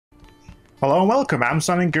Hello and welcome, I'm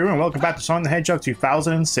Sonicguru and welcome back to Sonic the Hedgehog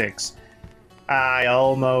 2006. I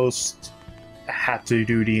almost had to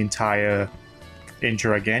do the entire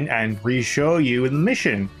intro again and re-show you the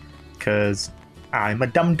mission, because I'm a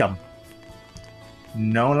dum-dum.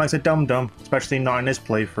 No one likes a dum-dum, especially not in this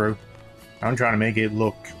playthrough. I'm trying to make it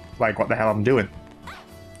look like what the hell I'm doing.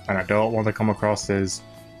 And I don't want to come across as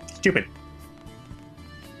stupid.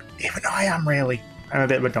 Even though I am really. I'm a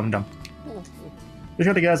bit of a dum-dum. You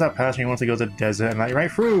sure the guys that pass me want to go to the desert and let you right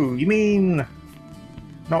through? You mean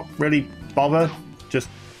not really bother? Just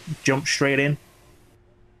jump straight in?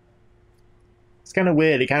 It's kind of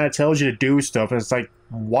weird. It kind of tells you to do stuff and it's like,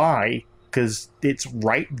 why? Because it's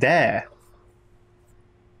right there.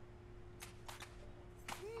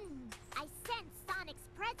 I sense Sonic's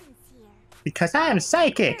presence here. Because I am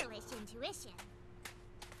psychic!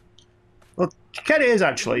 Well, she kind of is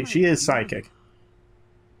actually. She is psychic.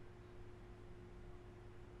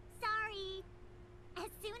 Sorry. As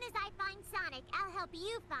soon as I find Sonic, I'll help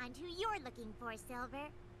you find who you're looking for, Silver.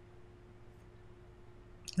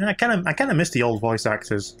 Yeah, I kind of miss the old voice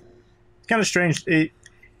actors. It's kind of strange,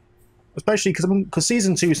 especially because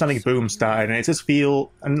season 2 Sonic Boom started, and it just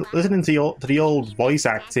and listening to the old voice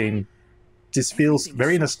acting just feels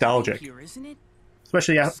very nostalgic.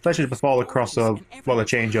 Especially before the crossover, well, the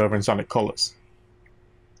changeover in Sonic Colors.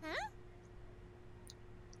 Huh?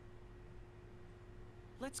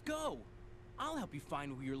 Let's go. I'll help you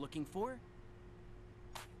find who you're looking for.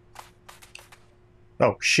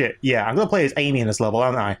 Oh shit! Yeah, I'm gonna play as Amy in this level,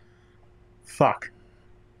 aren't I? Fuck.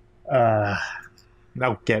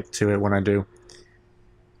 I'll get to it when I do.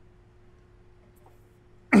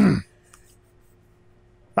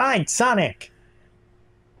 Fine, Sonic.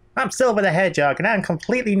 I'm Silver the Hedgehog, and I'm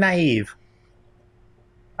completely naive.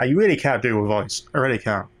 I really can't do a voice. I really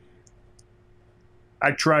can't.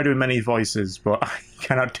 I try doing many voices, but I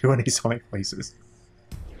cannot do any Sonic voices.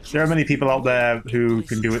 There are many people out there who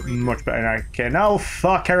can do it much better than I can. Oh,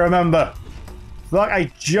 fuck, I remember. Fuck,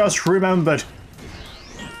 I just remembered.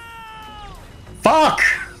 Fuck!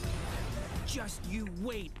 Just you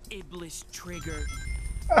wait, Iblis Trigger.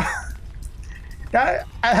 That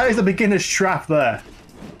is the beginner's trap there.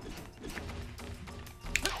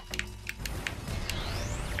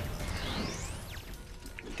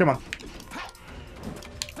 Come on.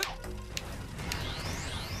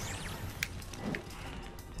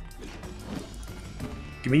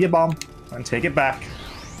 Give me your bomb and take it back.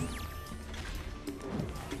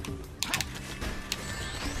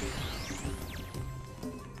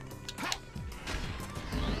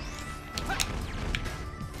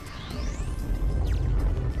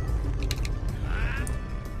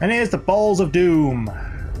 And here's the Balls of Doom.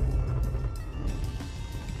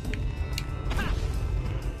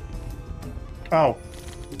 Oh.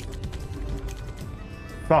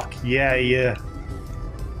 Fuck, yeah.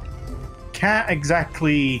 Can't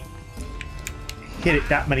exactly hit it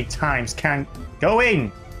that many times. Can't go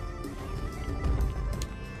in.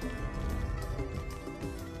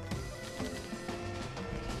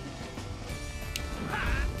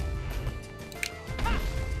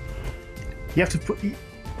 You have to put.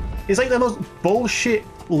 It's like the most bullshit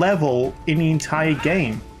level in the entire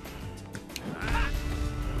game.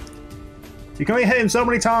 You can only hit him so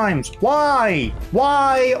many times. Why?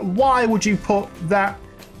 Why would you put that?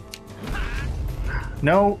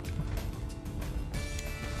 No.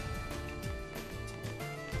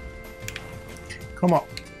 Come on.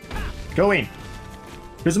 Go in.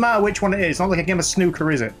 Doesn't matter which one it is. It's not like a game of snooker,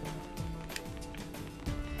 is it?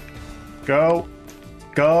 Go.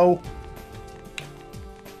 Go.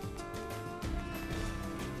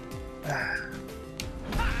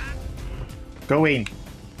 Go in.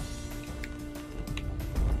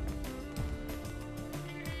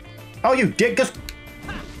 Oh, you dick! Just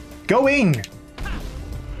go in.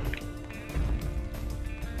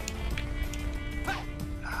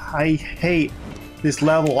 I hate this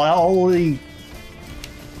level. All the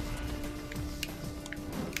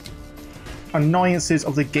annoyances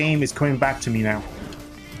of the game is coming back to me now.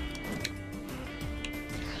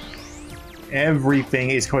 Everything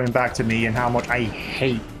is coming back to me and how much I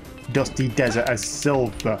hate Dusty Desert as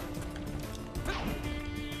Silver.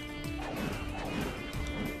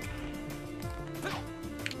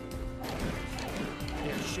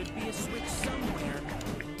 There should be a switch somewhere.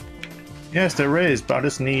 Yes, there is, but I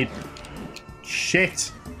just need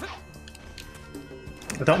shit.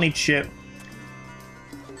 I don't need shit.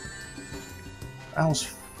 That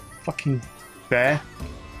was fucking fair.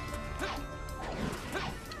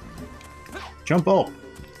 Jump up.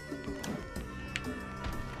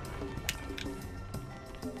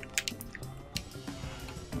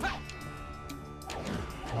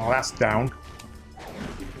 Oh, that's down.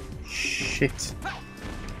 Shit.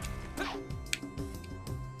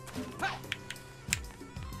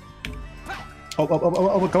 Oh,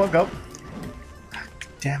 go.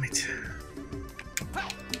 Damn it.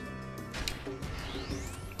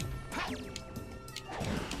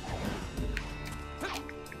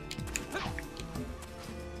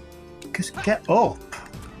 Just get up.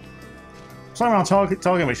 Sorry, I'm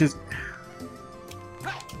talking, which is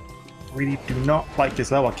really do not like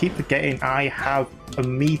this level. I keep forgetting I have a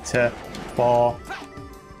meter for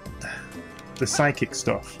the psychic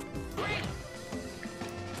stuff.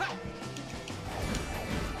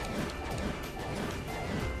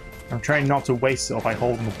 I'm trying not to waste it by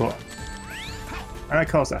holding the button. And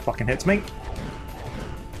of course that fucking hits me.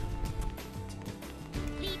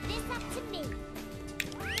 Leave this up to me.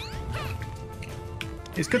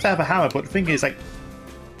 It's good to have a hammer, but the thing is, like,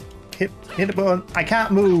 hit the button. I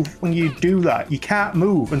can't move when you do that. You can't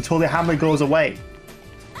move until the hammer goes away.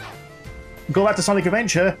 Go back to Sonic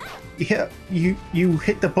Adventure, you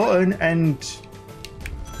hit the button and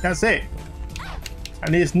that's it.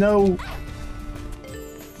 And there's no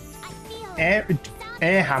air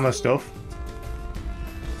hammer stuff.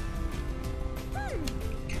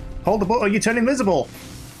 Hold the button, you turn invisible.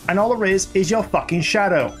 And all there is your fucking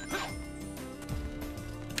shadow.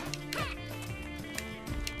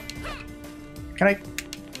 Can I?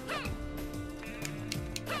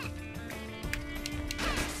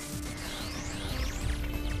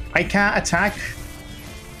 I can't attack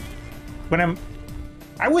when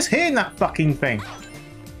I was hitting that fucking thing.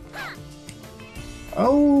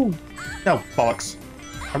 Oh no, bollocks!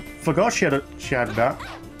 I forgot she had that.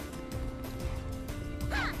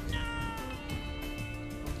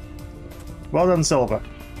 Well done, Silver.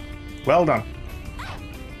 Well done.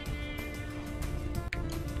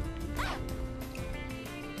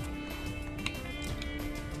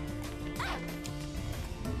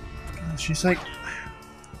 She's like,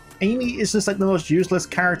 Amy is just like the most useless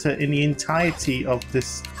character in the entirety of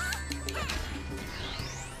this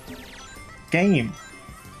game.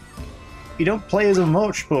 You don't play as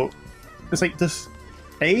much, but it's like this.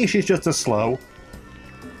 A, she's just as slow.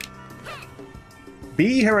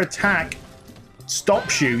 B, her attack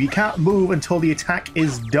stops you. You can't move until the attack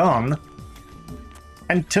is done.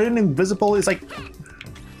 And turning invisible is like...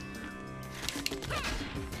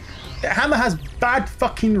 The hammer has bad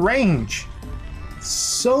fucking range.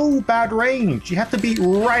 So bad range. You have to be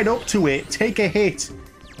right up to it, take a hit,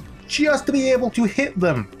 just to be able to hit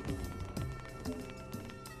them.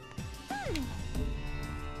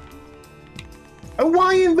 And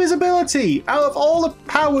why invisibility? Out of all the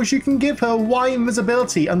powers you can give her, why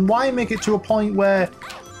invisibility? And why make it to a point where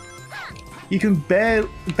you can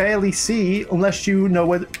barely see unless you know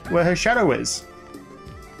where her shadow is?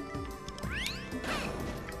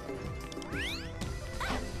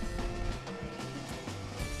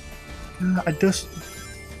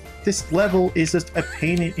 This level is just a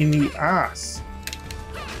pain in the ass.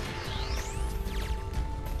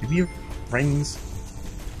 Give me your rings.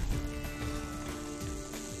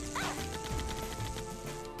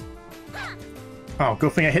 Oh,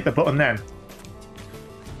 good thing I hit the button then.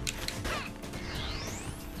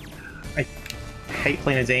 I hate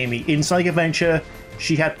playing as Amy. In Sonic Adventure,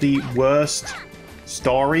 she had the worst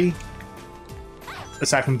story,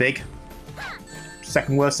 aside from Big.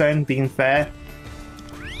 Second worst then, being fair.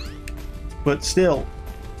 But still,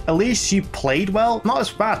 at least she played well. Not as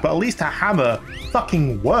fast, but at least her hammer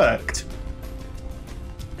fucking worked.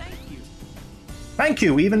 Thank you. Thank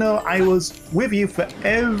you, even though I was with you for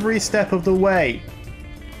every step of the way.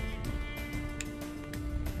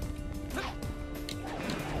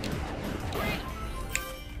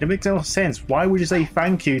 It makes no sense. Why would you say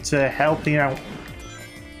thank you to helping out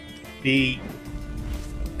the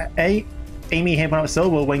Amy helping out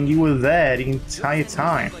Silver when you were there the entire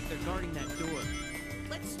time? Like they're guarding that door.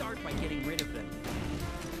 Let's start by getting rid of them.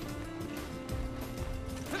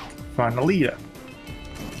 Find the leader.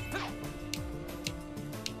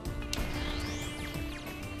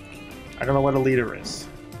 I don't know where the leader is.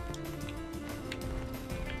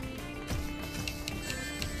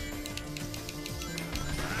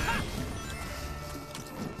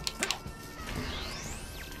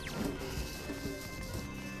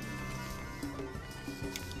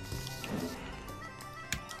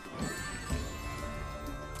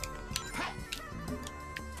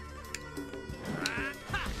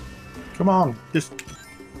 Come on, just...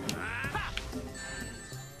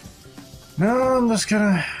 No, I'm just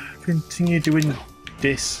gonna continue doing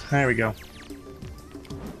this. There we go.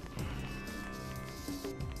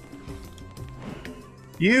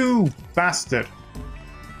 You bastard!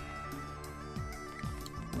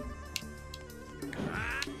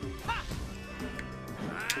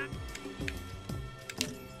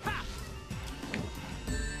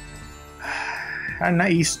 And now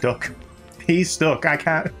he's stuck. He's stuck. I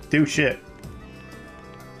can't do shit.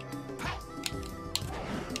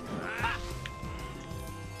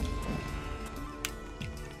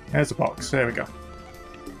 There's a box. There we go.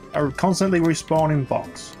 A constantly respawning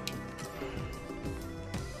box.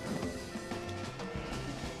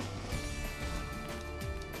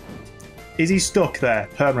 Is he stuck there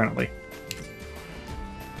permanently?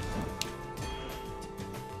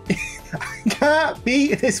 I can't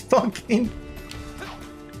beat this fucking...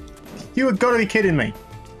 You have got to be kidding me.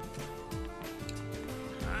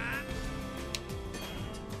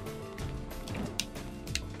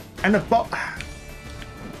 And the box...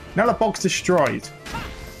 Now the box destroyed.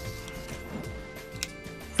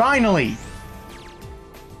 Finally!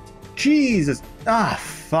 Jesus! Ah,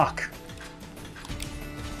 fuck.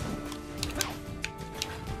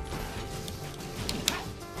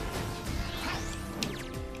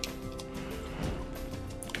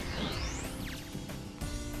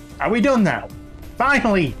 Are we done now?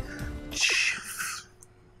 Finally!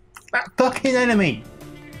 That fucking enemy!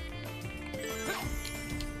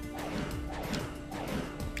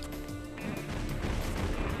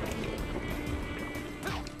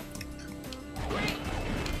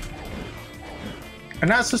 And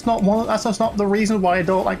that's just not one. That's just not the reason why I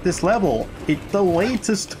don't like this level. It's the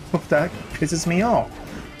later stuff that pisses me off.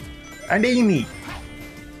 And Amy.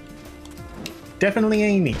 Definitely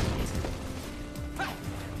Amy.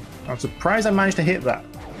 I'm surprised I managed to hit that.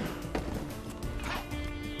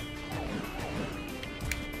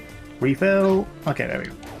 Refill. Okay, there we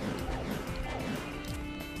go.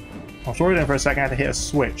 I was worried there for a second I had to hit a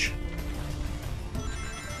switch.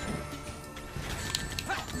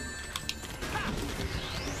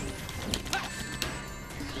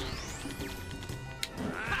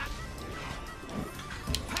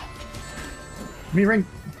 Me ring.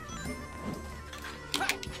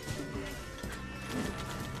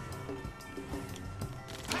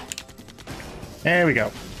 There we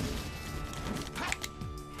go.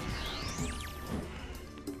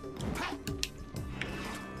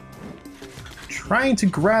 Trying to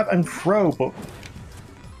grab and throw, but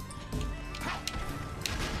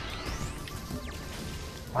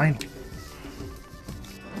finally.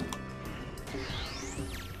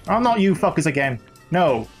 Oh, not you fuckers again.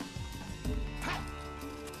 No.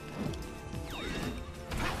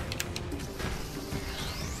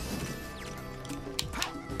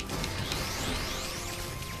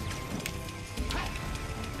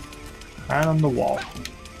 And on the wall. Well,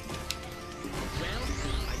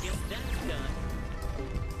 I guess that's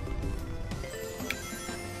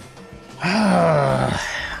done.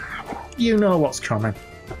 You know what's coming.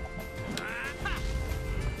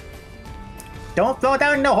 Don't fall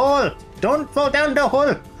down the hole! Don't fall down the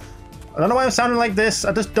hole! I don't know why I'm sounding like this,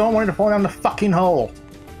 I just don't want it to fall down the fucking hole.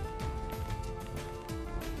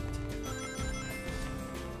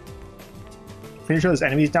 Pretty sure there's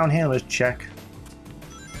enemies down here, let's check.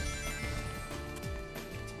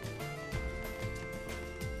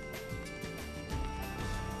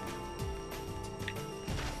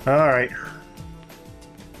 Alright.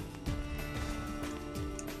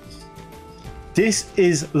 This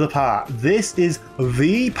is the part. This is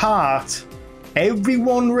the part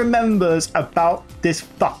everyone remembers about this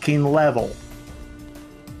fucking level.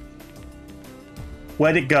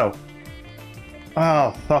 Where'd it go?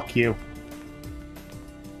 Oh, fuck you.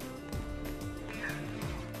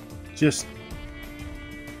 Just...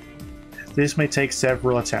 This may take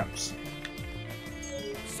several attempts.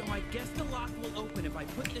 So I guess the lock will open if I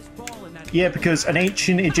put this ball in that. Yeah, because an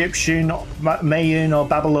ancient Egyptian, Mayan, or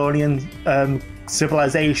Babylonian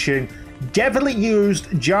civilization definitely used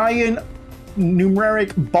giant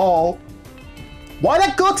numeric ball. Why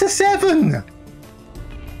did I go to 7?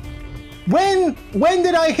 When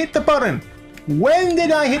did I hit the button? When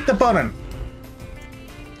did I hit the button?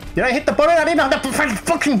 Did I hit the button? I didn't have the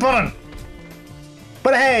fucking button.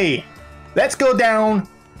 But hey, let's go down.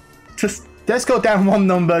 Let's go down one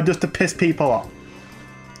number just to piss people off.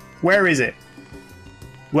 Where is it?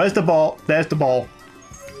 Where's the ball? There's the ball.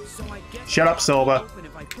 So I guess Shut up, Silver. open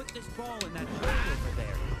if I put this ball in that hole over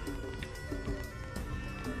there.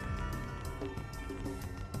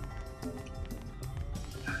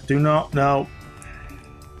 Do not know.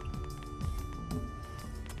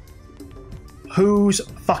 Whose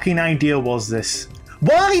fucking idea was this?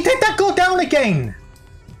 Why did that go down again?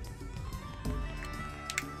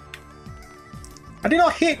 I did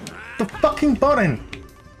not hit the fucking button.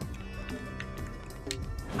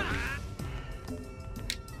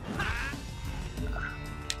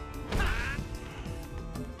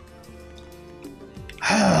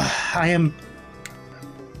 I am...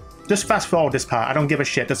 Just fast forward this part. I don't give a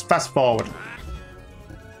shit. Just fast forward.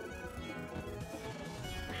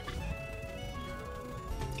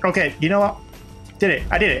 Okay, you know what? Did it.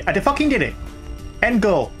 I did it. I fucking did it. End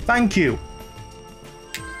goal. Thank you.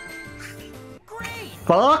 Great!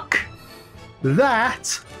 Fuck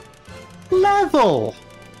that level.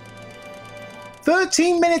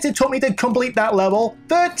 13 minutes it took me to complete that level.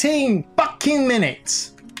 13 fucking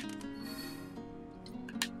minutes.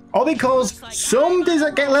 All because some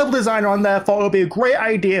level designer on there thought it would be a great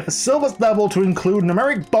idea for Silver's level to include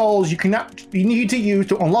numeric balls you need to use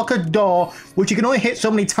to unlock a door, which you can only hit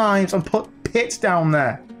so many times, and put pits down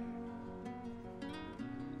there.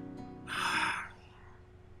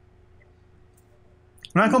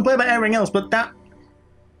 And I complain about everything else, but that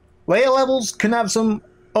later levels can have some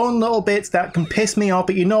own little bits that can piss me off,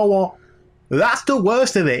 but you know what? That's the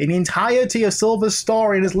worst of it. In the entirety of Silver's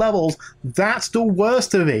story and his levels, that's the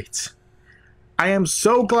worst of it. I am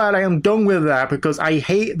so glad I am done with that because I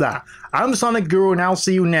hate that. I'm Sonicguru and I'll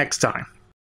see you next time.